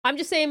I'm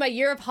just saying my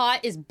year of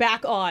hot is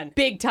back on.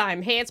 Big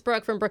time. Hey, it's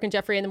Brooke from Brooke and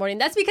Jeffrey in the Morning.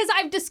 That's because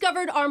I've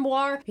discovered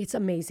Armoire. It's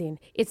amazing.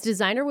 It's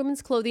designer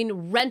women's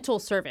clothing rental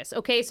service,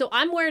 okay? So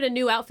I'm wearing a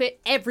new outfit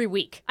every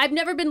week. I've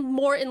never been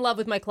more in love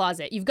with my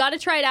closet. You've got to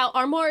try it out.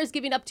 Armoire is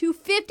giving up to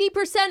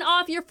 50%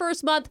 off your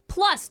first month,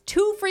 plus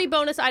 2 free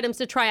bonus items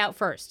to try out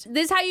first.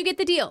 This is how you get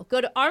the deal.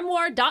 Go to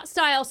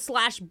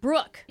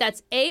armoire.style/Brooke.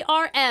 That's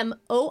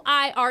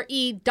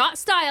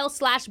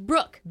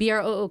ARMOIRE.style/Brooke.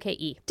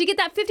 BROOKE. To get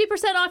that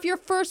 50% off your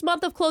first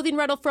month of clothing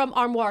rental from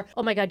Armoire.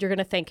 Oh my God, you're going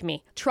to thank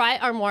me. Try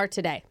Armoire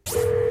today.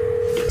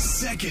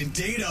 Second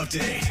date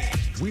update.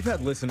 We've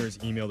had listeners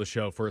email the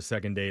show for a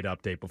second date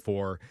update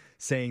before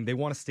saying they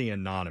want to stay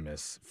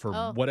anonymous for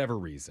whatever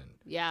reason.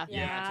 Yeah.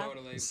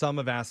 Totally. Some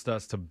have asked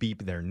us to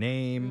beep their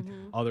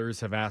name.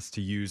 Others have asked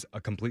to use a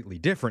completely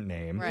different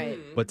name. Right.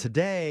 But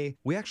today,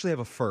 we actually have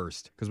a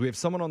first because we have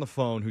someone on the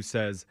phone who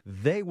says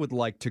they would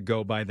like to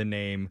go by the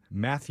name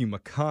Matthew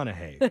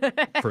McConaughey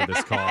for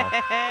this call.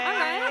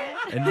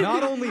 And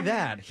not only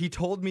that, he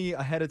told me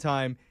ahead of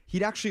time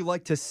he'd actually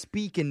like to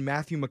speak in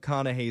Matthew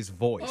McConaughey's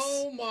voice.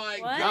 Oh my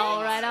What?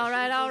 God.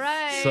 All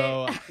right.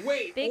 So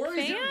Wait, Big or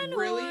is it fan,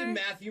 really or-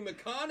 Matthew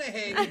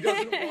McConaughey who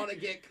doesn't want to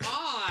get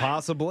caught?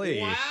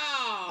 possibly. Wow.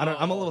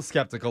 I'm a little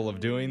skeptical of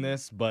doing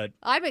this, but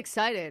I'm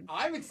excited.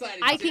 I'm excited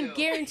I too. can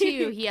guarantee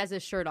you he has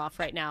his shirt off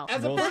right now.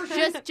 As a Well-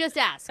 person, Just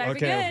ask. That'd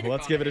be okay, good.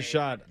 let's give it a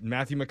shot.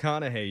 Matthew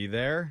McConaughey, you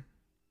there?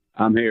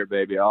 I'm here,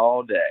 baby,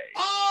 all day.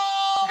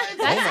 Oh, it's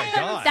Oh my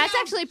God. That's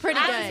actually pretty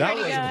good. That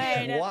pretty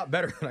was good. a lot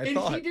better than I And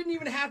thought. he didn't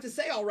even have to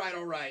say all right.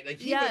 Like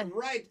he Yeah. went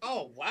right.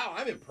 Oh wow,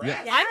 I'm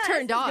impressed. Yeah, I'm this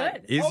turned is on.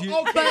 good. Is you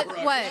okay, But Brooke,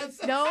 what?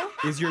 let's- No?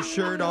 is your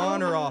shirt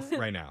on or off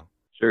right now?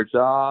 Shirts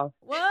off.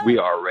 What? We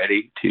are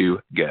ready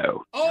to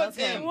go. Oh, it's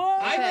Okay. him. Whoa.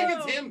 I think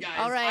Okay. it's him, guys.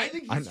 All right. I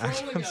think he's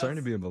trolling I'm us. starting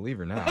to be a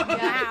believer now.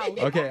 Wow.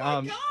 Okay,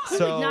 Oh my God. I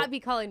so would not be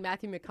calling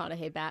Matthew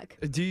McConaughey back.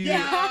 do you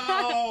Yeah.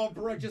 Oh,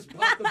 Brooke just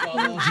popped the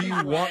bubble. do you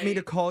She's want me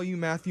to right. call you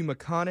Matthew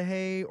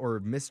McConaughey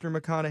or Mr.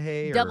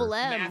 McConaughey? Double or...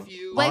 M.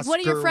 Matthew. Like,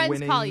 what do your friends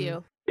Oscar-winning- call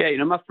you?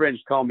 Yeah, my friends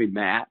call me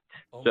Matt.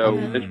 Oh, So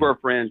Okay. since we're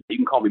friends, you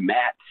can call me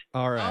Matt.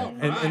 All right. All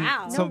And, right.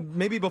 Wow. so No.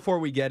 maybe before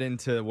we get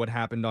into what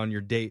happened on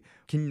your date,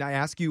 can I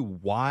ask you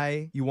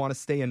why you want to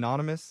stay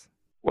anonymous?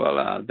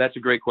 Well, that's a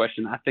great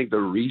question. I think the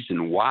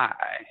reason why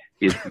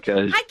is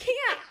because I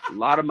can't. a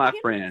lot of my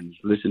friends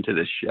listen to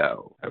this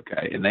show,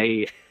 okay, and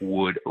they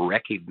would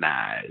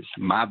recognize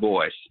my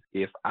voice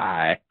if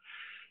I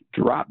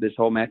drop this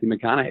whole Matthew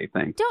McConaughey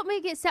thing. Don't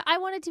make it sound. I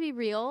want it to be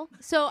real.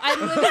 So I'm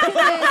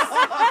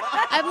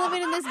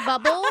living in this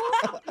bubble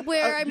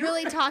where I'm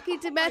really talking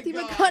to Matthew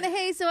God.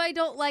 McConaughey, so I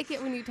don't like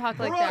it when you talk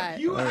like Brooke, that.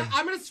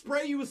 I'm going to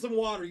spray you with some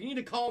water. You need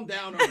to calm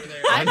down over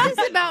there. I'm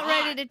just about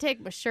ready to take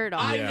my shirt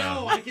off. I Yeah.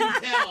 know. I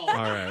can tell. All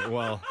right.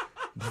 Well,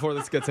 before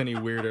this gets any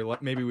weirder,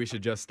 maybe we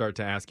should just start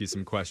to ask you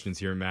some questions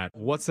here, Matt.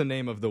 What's the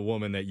name of the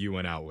woman that you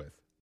went out with?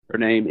 Her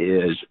name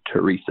is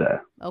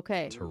Teresa.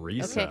 Okay.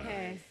 Teresa.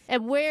 Okay.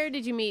 And where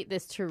did you meet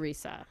this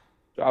Teresa?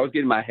 So I was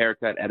getting my hair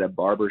cut at a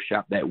barber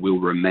shop that will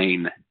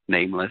remain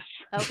nameless.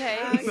 Okay.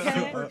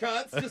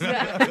 Supercuts. Just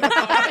I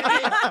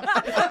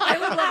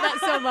would love that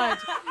so much.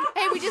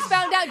 Hey, we just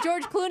found out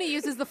George Clooney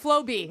uses the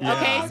Flowbee. Yeah.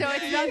 Okay, so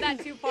it's not that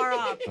too far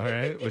off. All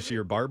right. Was she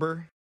your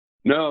barber?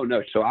 No.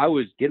 So I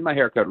was getting my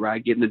hair cut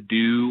right, getting the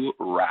do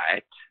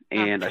right,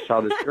 and I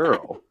saw this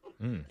girl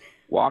Mm.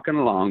 walking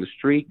along the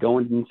street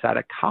going inside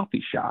a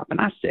coffee shop,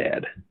 and I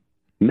said,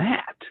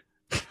 Matt,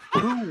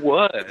 who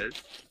was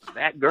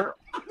that girl?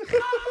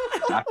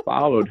 I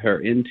followed her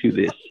into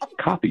this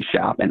coffee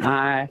shop, and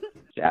I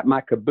sat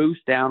my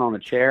caboose down on a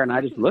chair, and I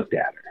just looked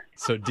at her.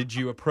 So did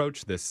you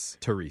approach this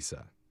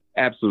Teresa?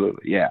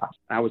 Absolutely, yeah.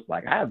 I was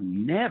like, I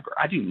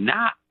do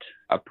not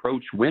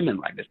approach women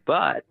like this,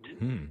 but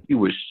Hmm. she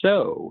was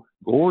so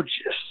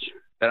gorgeous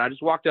that I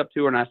just walked up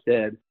to her and I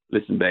said,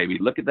 listen, baby,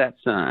 look at that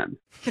sun.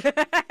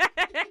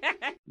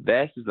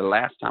 This is the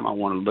last time I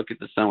want to look at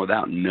the sun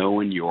without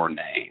knowing your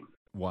name.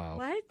 Wow.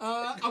 What?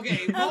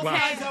 Okay. Both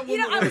sides have You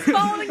know, one I was word.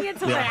 following you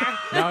to Yeah.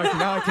 there.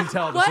 Now I can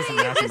tell this What isn't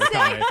did you Matthew just say?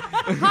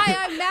 McConaughey.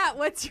 Hi, I'm Matt.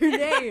 What's your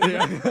name?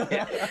 Yeah,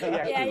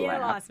 she you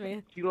laughed. lost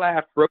me. She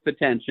laughed, broke the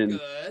tension,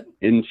 Good.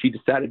 and she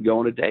decided to go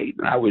on a date.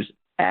 And I was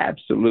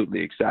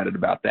absolutely excited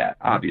about that,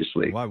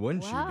 obviously. Why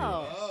wouldn't she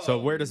Wow. be? So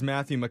where does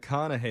Matthew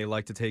McConaughey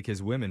like to take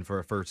his women for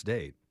a first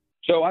date?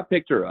 So I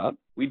picked her up.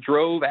 We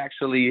drove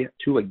actually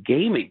to a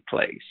gaming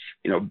place,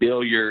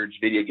 billiards,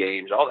 video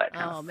games, all that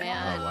kind Oh, of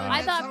man. Oh, wow.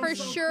 I thought That for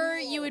sounds so sure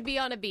cool. you would be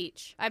on a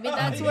beach. I mean,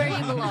 that's where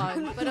you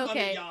belong. But On a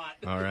okay. yacht.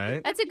 All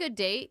right. That's a good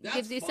date. That's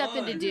Gives you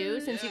something to fun. do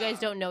since you guys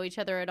Yeah. don't know each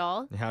other at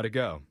all. How'd it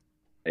go?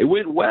 It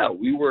went well.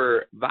 We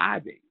were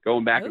vibing,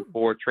 going back and Ooh.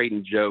 forth,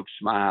 trading jokes,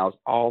 smiles,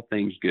 all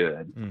things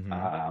good.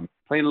 Mhm.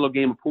 Playing a little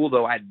game of pool,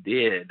 though, I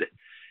did.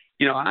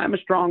 I'm a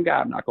strong guy,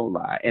 I'm not going to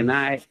lie. And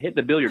I hit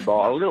the billiard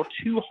ball a little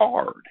too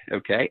hard,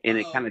 okay? And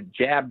it kind of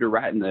jabbed her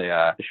right in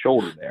the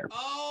shoulder there.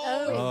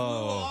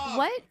 Oh.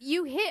 What?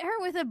 You hit her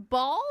with a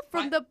ball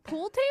from the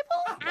pool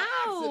table?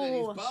 Ow.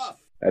 Ow. He's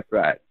buff. That's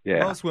right, yeah.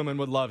 Most women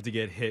would love to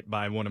get hit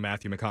by one of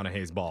Matthew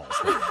McConaughey's balls.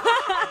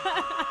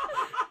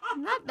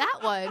 Not that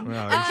one.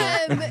 No,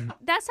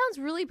 That sounds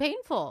really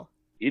painful.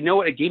 You know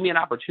what? It gave me an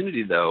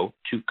opportunity, though,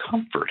 to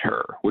comfort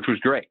her, which was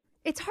great.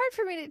 It's hard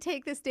for me to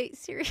take this date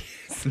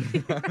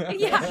seriously.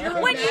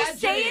 Yeah, when you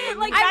say it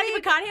like Matthew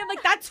McConaughey, I'm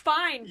like, that's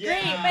fine,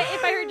 great. But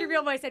if I heard your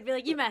real voice, I'd be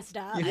like, you messed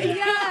up.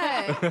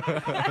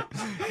 Yeah.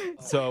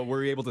 So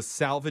were you able to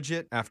salvage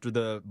it after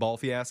the ball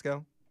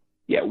fiasco?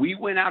 Yeah, we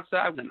went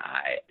outside and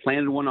I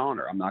planted one on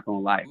her. I'm not going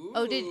to lie.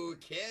 Oh, did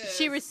kiss.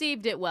 she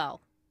received it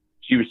well?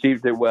 She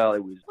received it well.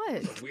 It was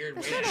What? Weird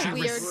way. That's not a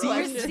weird Received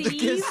question. the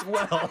kiss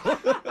well.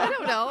 I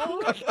don't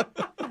know.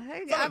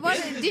 I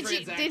wanted, did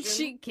transaction.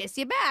 she kiss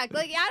you back?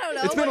 Like, I don't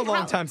know. It's been a Like,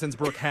 long how- time since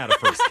Brooke had a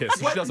first kiss,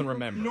 so she doesn't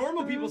remember.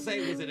 Normal people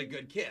say, was it a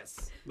good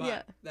kiss? But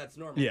Yeah. that's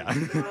normal. Yeah.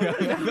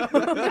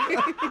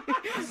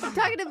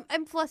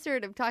 I'm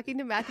flustered. I'm talking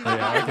to Matthew.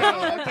 Yeah,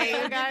 McConaughey.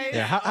 Okay, you guys.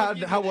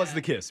 Yeah. How was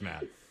the kiss,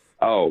 Matt?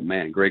 Oh,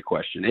 man, great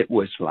question. It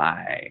was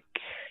like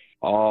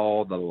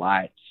all the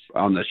lights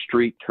on the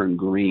street turned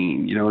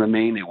green. You know what I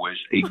mean? It was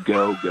a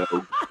go-go.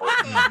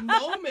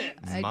 Moment.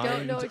 I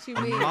don't know what you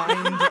mean.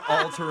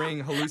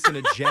 Mind-altering,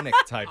 hallucinogenic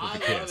type of a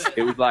kiss.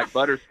 It was like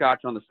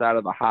butterscotch on the side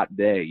of a hot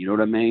day. You know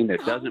what I mean?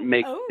 It doesn't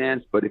make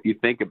sense, but if you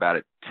think about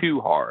it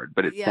too hard,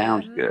 but it Yeah.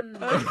 sounds good.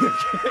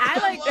 I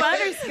like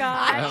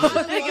butterscotch. I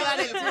don't think about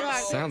it too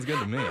hard. Sounds good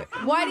to me.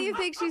 Why do you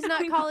think she's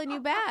not calling you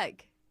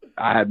back?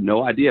 I have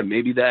no idea.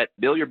 Maybe that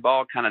billiard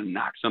ball kind of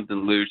knocked something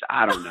loose.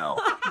 I don't know.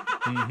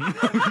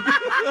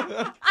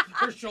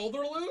 Her shoulder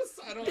loose?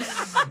 I don't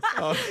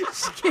know.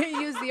 She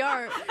can't use the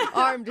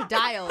arm to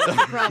dial. Is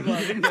the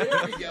problem.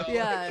 There we go.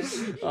 Yeah.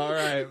 All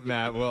right,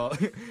 Matt. Well,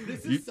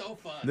 This is so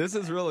fun. this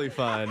is really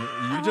fun.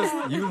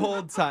 You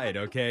hold tight,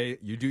 okay?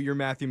 You do your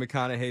Matthew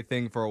McConaughey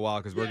thing for a while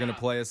because we're gonna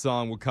play a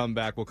song. We'll come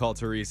back. We'll call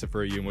Teresa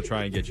for you, and we'll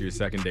try and get you a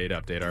second date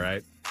update. All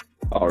right?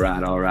 All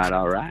right, all right,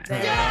 all right.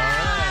 There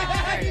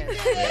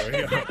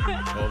we go.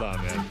 Hold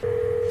on, man.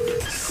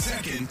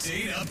 Second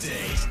date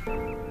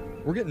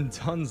update. We're getting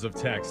tons of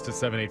text to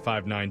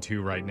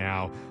 78592 right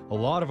now. A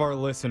lot of our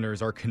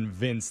listeners are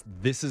convinced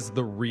this is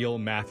the real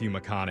Matthew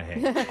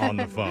McConaughey on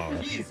the phone.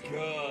 He's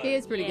good. He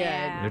is pretty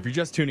And if you're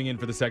just tuning in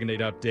for the second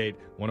date update,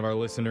 one of our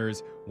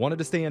listeners wanted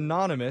to stay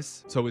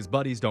anonymous so his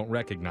buddies don't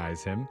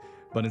recognize him.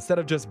 But instead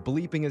of just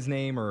bleeping his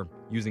name or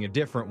using a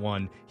different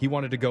one, he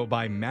wanted to go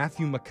by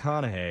Matthew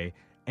McConaughey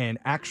and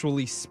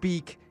actually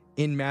speak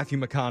in Matthew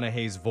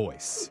McConaughey's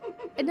voice.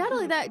 And not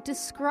only that,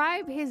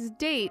 describe his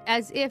date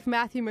as if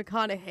Matthew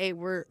McConaughey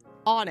were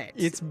on it.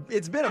 It's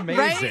been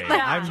amazing.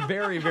 Right? I'm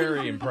very,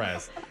 very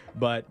impressed.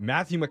 But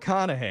Matthew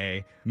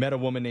McConaughey met a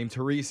woman named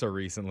Teresa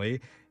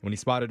recently. When he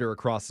spotted her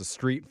across the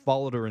street,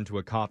 followed her into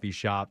a coffee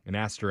shop and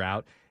asked her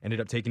out, ended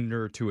up taking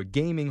her to a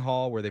gaming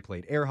hall where they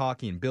played air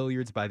hockey and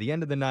billiards. By the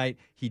end of the night,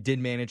 he did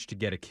manage to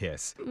get a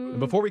kiss. And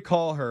before we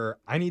call her,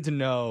 I need to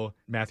know,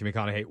 Matthew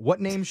McConaughey, what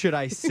name should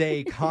I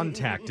say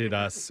contacted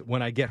us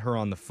when I get her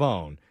on the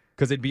phone?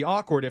 Because it'd be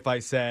awkward if I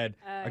said,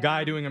 a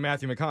guy doing a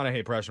Matthew McConaughey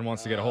impression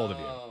wants to get a hold of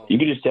you. You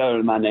can just tell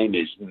her my name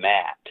is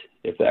Matt,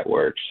 if that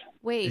works.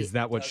 Wait. Is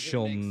that what Does it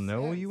she'll make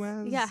know sense? you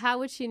as? Yeah, how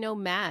would she know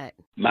Matt?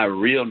 My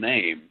real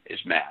name is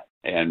Matt,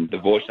 and the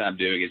voice I'm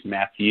doing is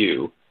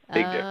Matthew.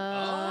 Big difference.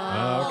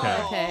 Oh,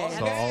 okay. Okay.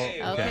 So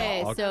I'll-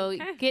 Okay, I'll- so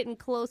getting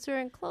closer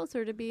and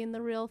closer to being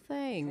the real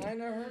thing.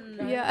 Kinda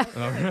hurt. Yeah.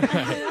 All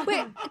right.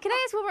 Wait, can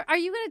I ask one more? Are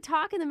you going to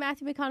talk in the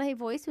Matthew McConaughey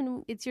voice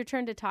when it's your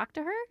turn to talk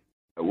to her?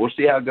 We'll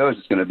see how it goes.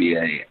 It's going to be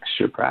a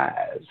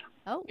surprise.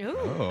 Oh. Ooh.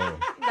 Oh,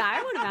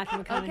 I would have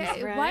Matthew McConaughey. Okay,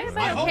 surprise. why am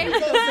I I hope okay he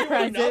with goes through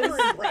surprises? another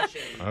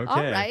impression. okay.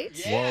 All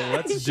right. Well,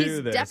 let's She's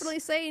do this. definitely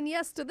saying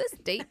yes to this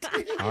date.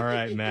 All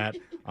right, Matt.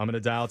 I'm going to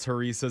dial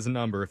Teresa's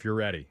number if you're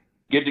ready.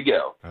 Good to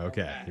go.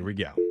 Okay, here we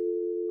go.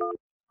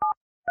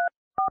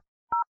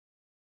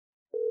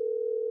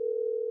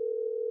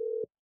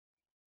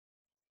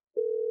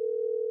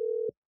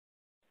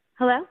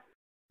 Hello?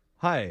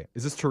 Hi,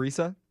 is this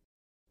Teresa?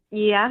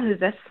 Yeah, who's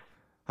this?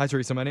 Hi,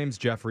 Teresa. My name's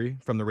Jeffrey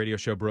from the radio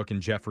show Brooke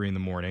and Jeffrey in the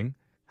Morning.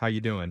 How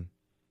you doing?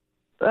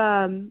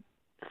 Fine.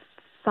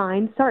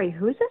 Sorry,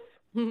 who is this?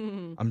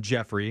 I'm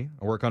Jeffrey.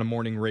 I work on a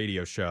morning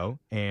radio show,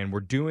 and we're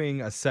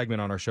doing a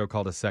segment on our show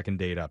called A Second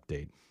Date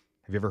Update.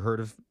 Have you ever heard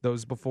of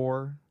those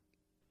before?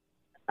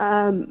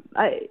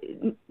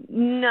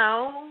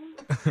 No.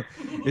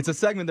 It's a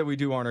segment that we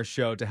do on our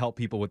show to help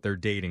people with their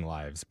dating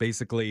lives.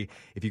 Basically,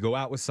 if you go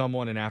out with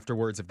someone and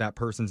afterwards, if that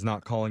person's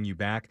not calling you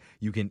back,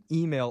 you can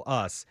email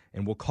us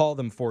and we'll call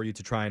them for you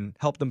to try and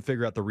help them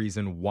figure out the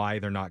reason why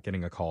they're not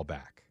getting a call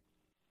back.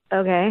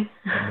 Okay.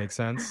 That makes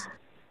sense?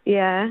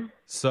 Yeah.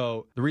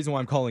 So the reason why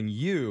I'm calling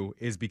you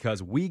is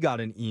because we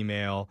got an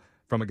email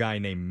from a guy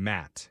named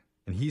Matt,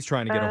 and he's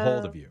trying to get a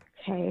hold of you.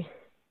 Okay.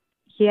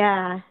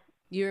 Yeah.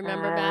 You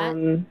remember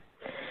Matt?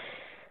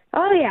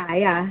 Oh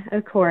yeah,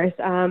 of course.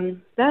 That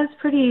was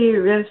pretty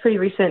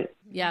recent.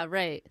 Yeah,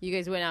 right. You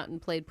guys went out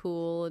and played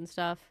pool and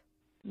stuff.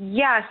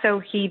 Yeah, so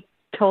he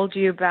told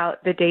you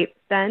about the date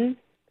then?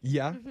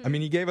 Yeah. I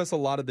mean, he gave us a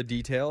lot of the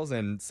details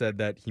and said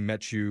that he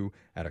met you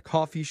at a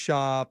coffee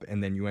shop,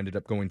 and then you ended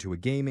up going to a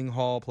gaming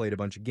hall, played a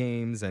bunch of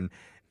games, and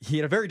he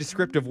had a very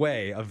descriptive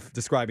way of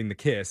describing the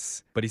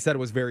kiss, but he said it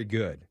was very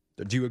good.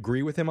 Do you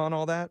agree with him on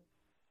all that?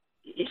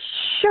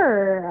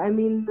 Sure. I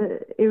mean,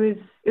 it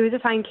was a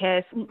fine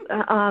kiss.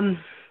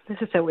 This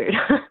is so weird.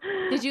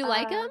 Did you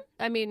like him?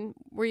 I mean,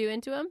 were you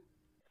into him?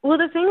 Well,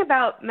 the thing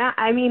about Matt,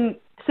 I mean,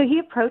 so he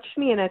approached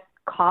me in a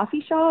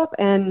coffee shop,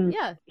 and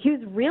Yeah. he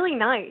was really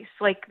nice.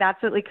 Like,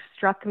 that's what, like,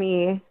 struck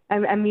me.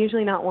 I'm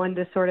usually not one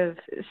to sort of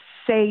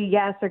say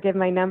yes or give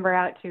my number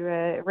out to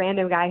a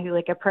random guy who,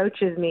 like,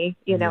 approaches me,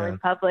 you know, Yeah. in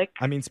public.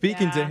 I mean,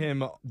 speaking to Yeah.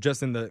 him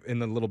just in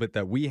the little bit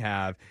that we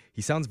have,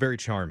 he sounds very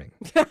charming.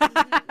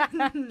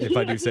 If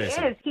I do say He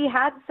so. is. He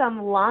had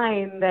some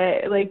line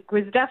that, like,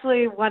 was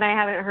definitely one I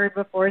haven't heard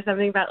before,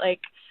 something about,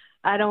 like,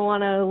 I don't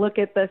want to look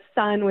at the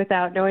sun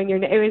without knowing your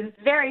name. It was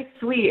very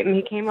sweet, and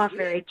he came off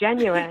very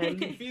genuine.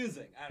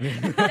 Confusing. I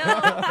don't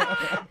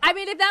know. I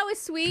mean, if that was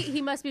sweet,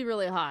 he must be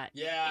really hot.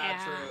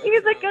 Yeah, true.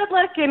 He's a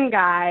good-looking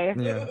guy.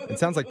 Yeah. It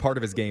sounds like part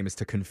of his game is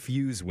to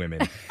confuse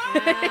women so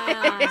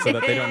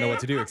that they don't know what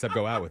to do except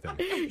go out with him.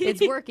 It's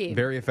working.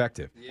 Very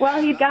effective.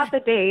 Well, he got the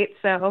date,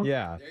 so.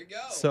 Yeah. There you go.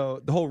 So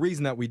the whole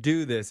reason that we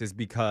do this is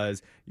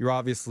because you're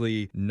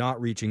obviously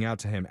not reaching out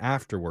to him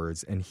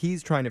afterwards, and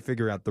he's trying to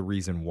figure out the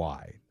reason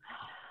why.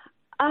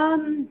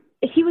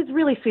 He was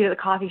really sweet at the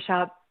coffee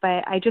shop,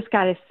 but I just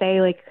got to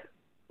say, like,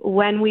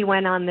 when we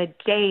went on the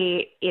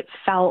date, it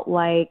felt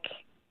like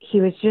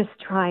he was just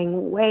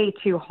trying way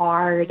too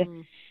hard.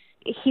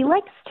 He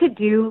likes to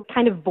do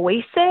kind of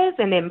voices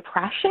and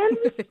impressions.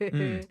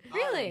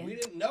 Really? We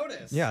didn't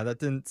notice. Yeah, that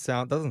doesn't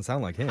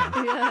sound like him.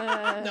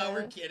 No,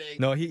 we're kidding.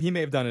 No, he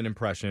may have done an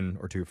impression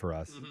or two for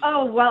us.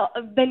 Oh, well,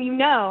 then you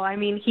know. I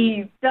mean,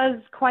 he does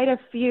quite a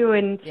few,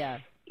 and, Yeah.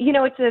 you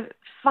know, it's a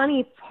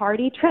funny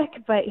party trick,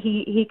 but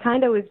he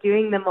kind of was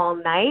doing them all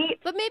night.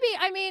 But maybe,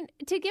 I mean,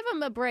 to give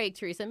him a break,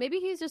 Teresa, maybe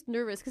he's just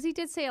nervous because he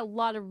did say a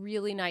lot of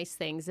really nice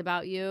things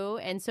about you.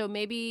 And so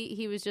maybe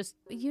he was just,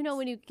 you know,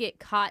 when you get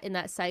caught in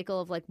that cycle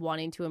of like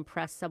wanting to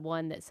impress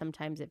someone, that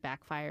sometimes it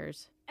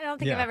backfires. I don't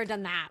think Yeah. I've ever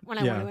done that when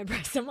I Yeah. want to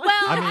impress someone.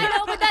 Well, I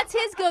know, but that's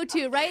his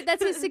go-to, right?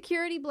 That's his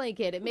security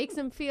blanket. It makes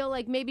him feel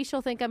like maybe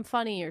she'll think I'm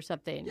funny or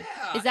something.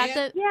 Yeah, Is that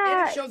and, the... Yeah.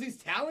 And it shows he's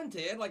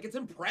talented. Like, it's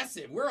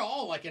impressive. We're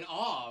all, like, in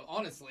awe,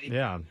 honestly.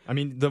 Yeah. I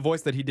mean, the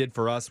voice that he did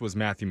for us was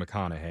Matthew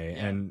McConaughey,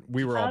 and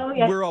we were all Oh,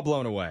 yeah. we were all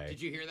blown away.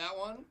 Did you hear that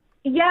one?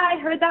 Yeah, I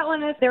heard that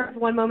one. There was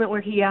one moment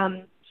where he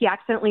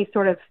accidentally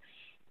sort of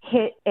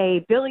hit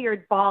a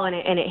billiard ball and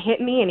it hit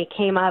me, and he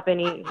came up and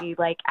he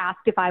like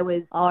asked if I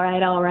was all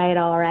right.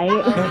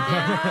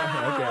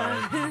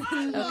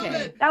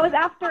 Okay. That was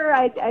after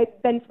I'd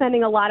been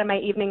spending a lot of my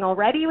evening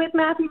already with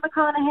Matthew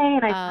McConaughey,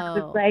 and I Oh.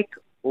 was like,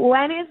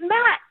 when is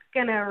Matt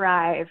gonna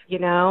arrive, you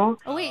know?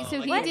 Oh, wait, so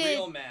like he a did...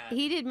 real man.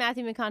 He did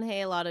Matthew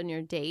McConaughey a lot on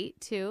your date,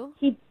 too?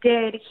 He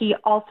did. He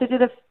also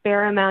did a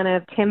fair amount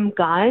of Tim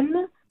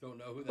Gunn. Don't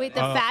know who that Wait, is.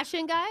 the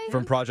fashion guy?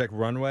 From Project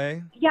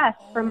Runway? Yes,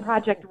 from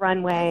Project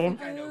Runway.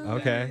 I know who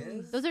Okay. that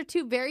is. Those are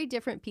two very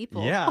different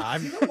people. Yeah,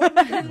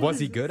 was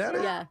he good at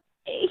it? Yeah.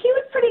 He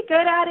was pretty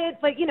good at it,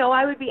 but, you know,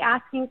 I would be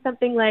asking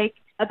something like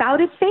about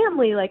his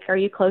family, like, are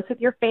you close with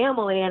your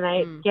family? And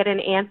I get an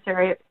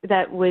answer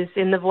that was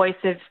in the voice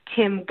of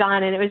Tim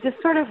Gunn, and it was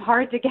just sort of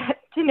hard to get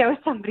to know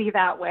somebody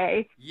that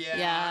way. Yeah,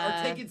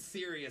 Yeah. or take it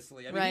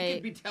seriously. I mean, he Right.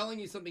 could be telling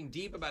you something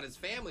deep about his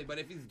family, but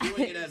if he's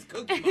doing it as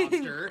Cookie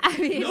Monster, I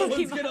mean, no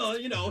one's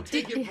gonna,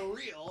 take it for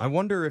real. I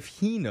wonder if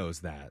he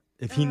knows that.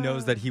 If he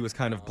knows that he was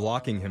kind of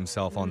blocking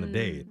himself on the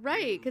date.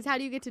 Right, because how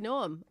do you get to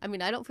know him? I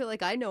mean, I don't feel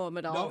like I know him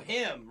at all. Know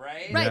him,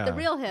 right? Right, Yeah. the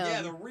real him.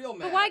 Yeah, the real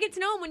man. But why get to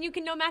know him when you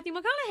can know Matthew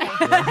McConaughey?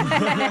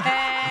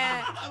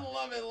 I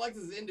love it.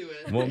 Alexa's into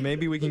it. Well,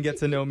 maybe we can get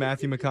to know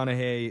Matthew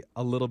McConaughey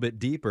a little bit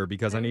deeper,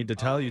 because I need to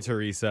tell you,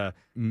 Teresa,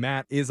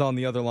 Matt is on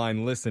the other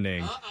line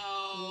listening,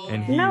 Uh-oh.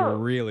 and he No.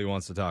 really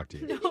wants to talk to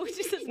you. No,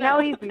 she says No,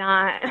 he's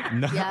not.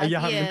 No, Yeah, he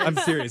I'm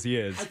is. serious, he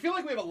is. I feel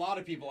like we have a lot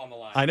of people on the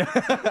line. I know.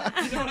 You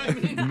know what I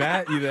mean?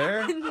 Matt, you there?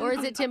 Or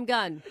is it Tim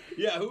Gunn?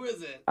 Yeah, who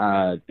is it?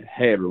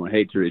 Hey, everyone.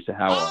 Hey, Teresa.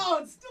 How are you? Oh,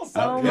 it's still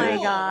so Oh, cool. my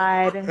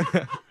God.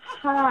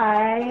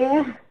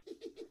 Hi.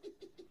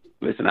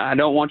 Listen, I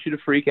don't want you to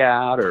freak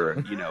out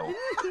or,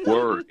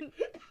 worry.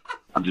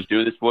 I'm just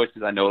doing this voice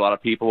because I know a lot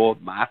of people,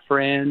 my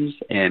friends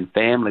and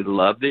family,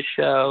 love this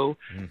show.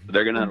 So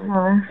they're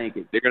gonna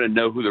they're gonna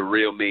know who the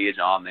real me is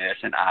on this,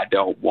 and I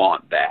don't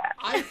want that.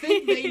 I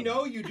think they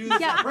know you do this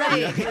Yeah,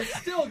 already. right. They're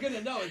still gonna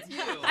know it's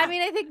you. I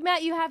mean, I think,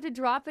 Matt, you have to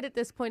drop it at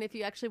this point if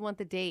you actually want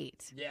the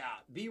date. Yeah,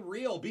 be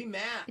real, be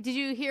mad. Did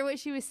you hear what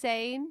she was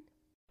saying?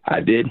 I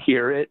did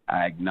hear it.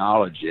 I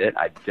acknowledge it.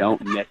 I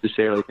don't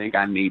necessarily think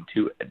I need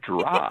to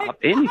drop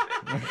anything.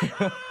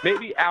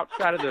 Maybe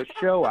outside of the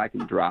show I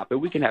can drop it.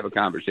 We can have a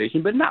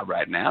conversation, but not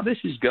right now. This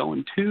is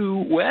going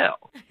too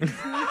well. Is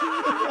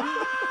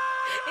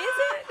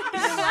it?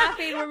 You're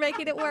laughing. We're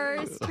making it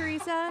worse,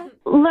 Teresa.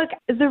 Look,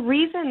 the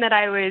reason that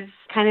I was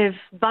kind of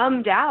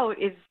bummed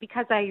out is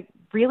because I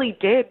really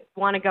did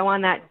want to go on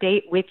that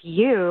date with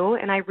you,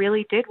 and I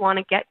really did want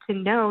to get to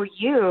know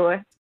you.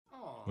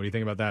 What do you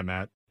think about that,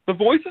 Matt? The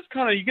voices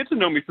you get to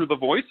know me through the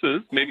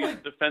voices. Maybe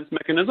it's a defense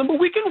mechanism, but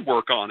we can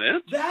work on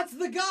it. That's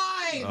the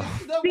guy. Oh.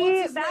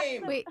 What's his that's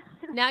name? Wait,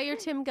 now you're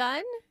Tim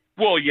Gunn?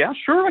 Well, yeah,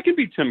 sure, I can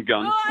be Tim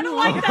Gunn. Oh, I don't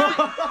like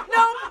that.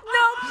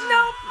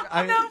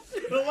 No.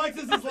 But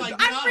Alexis is like,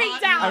 I'm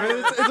freaked out. I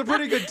mean, it's a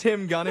pretty good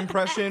Tim Gunn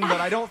impression, but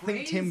I don't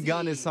think Tim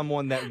Gunn is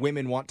someone that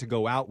women want to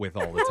go out with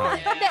all the time.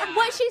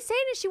 What she's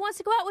saying is she wants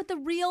to go out with the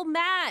real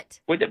Matt.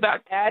 What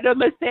about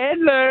Adam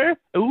Sandler?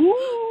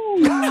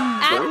 Ooh.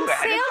 Adam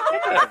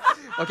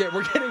Sandler? Okay,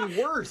 we're getting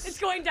worse. It's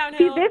going See,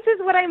 downhill. this is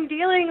what I'm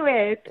dealing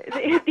with.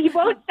 He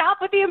won't stop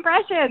with the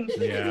impressions.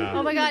 Yeah.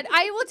 Oh my God!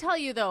 I will tell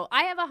you though,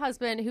 I have a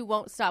husband who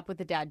won't stop with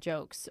the dad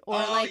jokes, or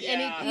and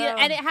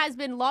it has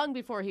been long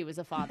before he was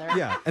a father.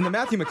 Yeah, and the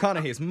Matthew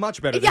McConaughey is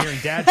much better than hearing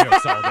dad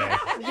jokes all day.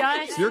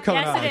 Yes, You're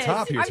coming yes, out on it is.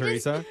 top here, I'm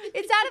Teresa.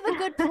 It's out of a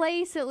good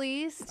place, at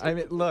least. I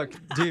mean, look,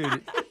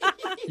 dude,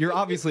 you're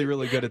obviously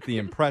really good at the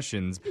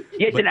impressions.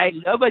 Yes, but- and I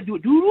love to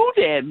do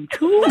them,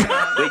 too.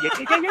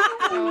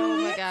 Oh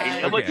my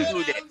I God! love to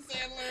do them.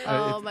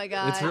 Oh my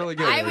God! It's really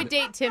good. I would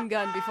date Tim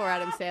Gunn before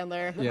Adam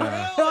Sandler.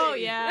 Yeah. Oh,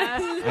 yeah.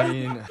 I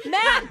mean,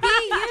 Matt, be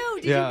you.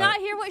 Did Yeah. you not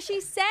hear what she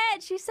said?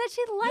 She said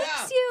she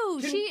likes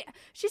you.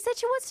 She said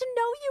she wants to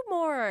know you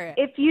more.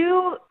 If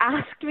you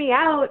asked me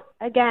out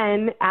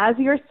again as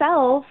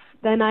yourself,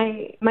 then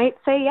I might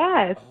say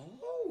yes.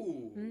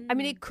 I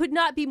mean, it could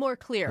not be more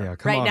clear Yeah,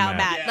 come right on, now,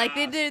 Matt. Matt. Like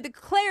the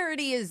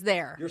clarity is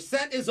there. Your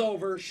set is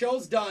over.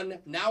 Show's done.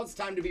 Now it's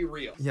time to be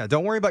real. yeah,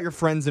 don't worry about your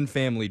friends and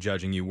family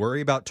judging you.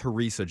 Worry about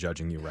Teresa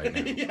judging you right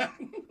now. Yeah.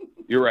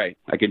 You're right.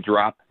 I could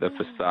drop the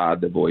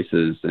facade, the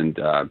voices, and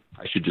I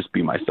should just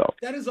be myself.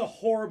 That is a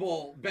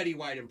horrible Betty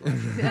White impression.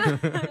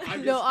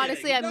 I'm No, just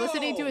honestly, kidding. I'm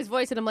listening to his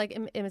voice and I'm like,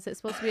 is it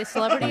supposed to be a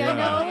celebrity I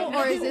know?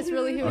 Or is this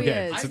really who he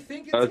Okay, is? I so-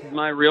 think This it's is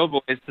my real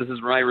voice. This is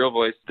my real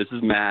voice. This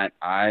is Matt.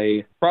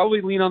 I probably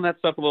lean on that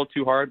stuff a little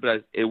too hard,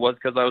 but it was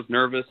because I was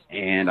nervous,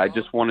 and I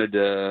just wanted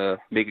to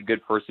make a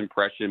good first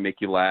impression, make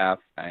you laugh,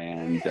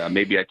 and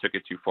maybe I took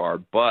it too far.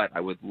 But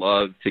I would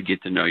love to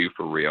get to know you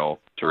for real,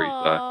 Teresa.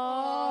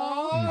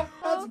 Oh,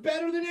 that's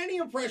better than any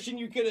impression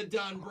you could have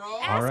done, bro.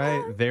 All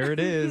right, there it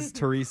is,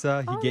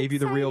 Teresa. He gave you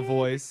the real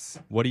voice.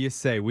 What do you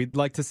say? We'd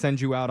like to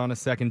send you out on a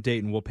second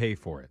date, and we'll pay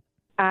for it.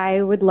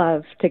 I would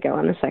love to go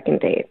on a second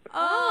date.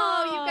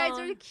 Oh, you guys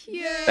are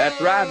cute.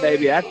 That's right,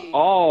 baby. That's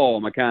all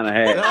my kind of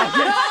hair. No,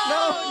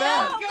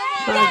 Matt.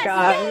 Oh,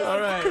 God. All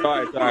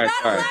right.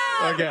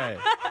 Sorry. Okay.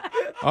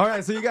 All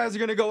right, so you guys are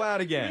going to go out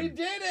You again. did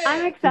it.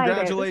 I'm excited.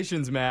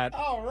 Congratulations, Matt.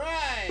 All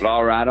right.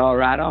 All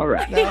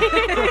right.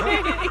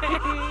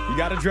 You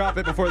got to drop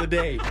it before the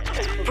date.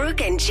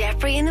 Brooke and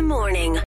Jeffrey in the morning.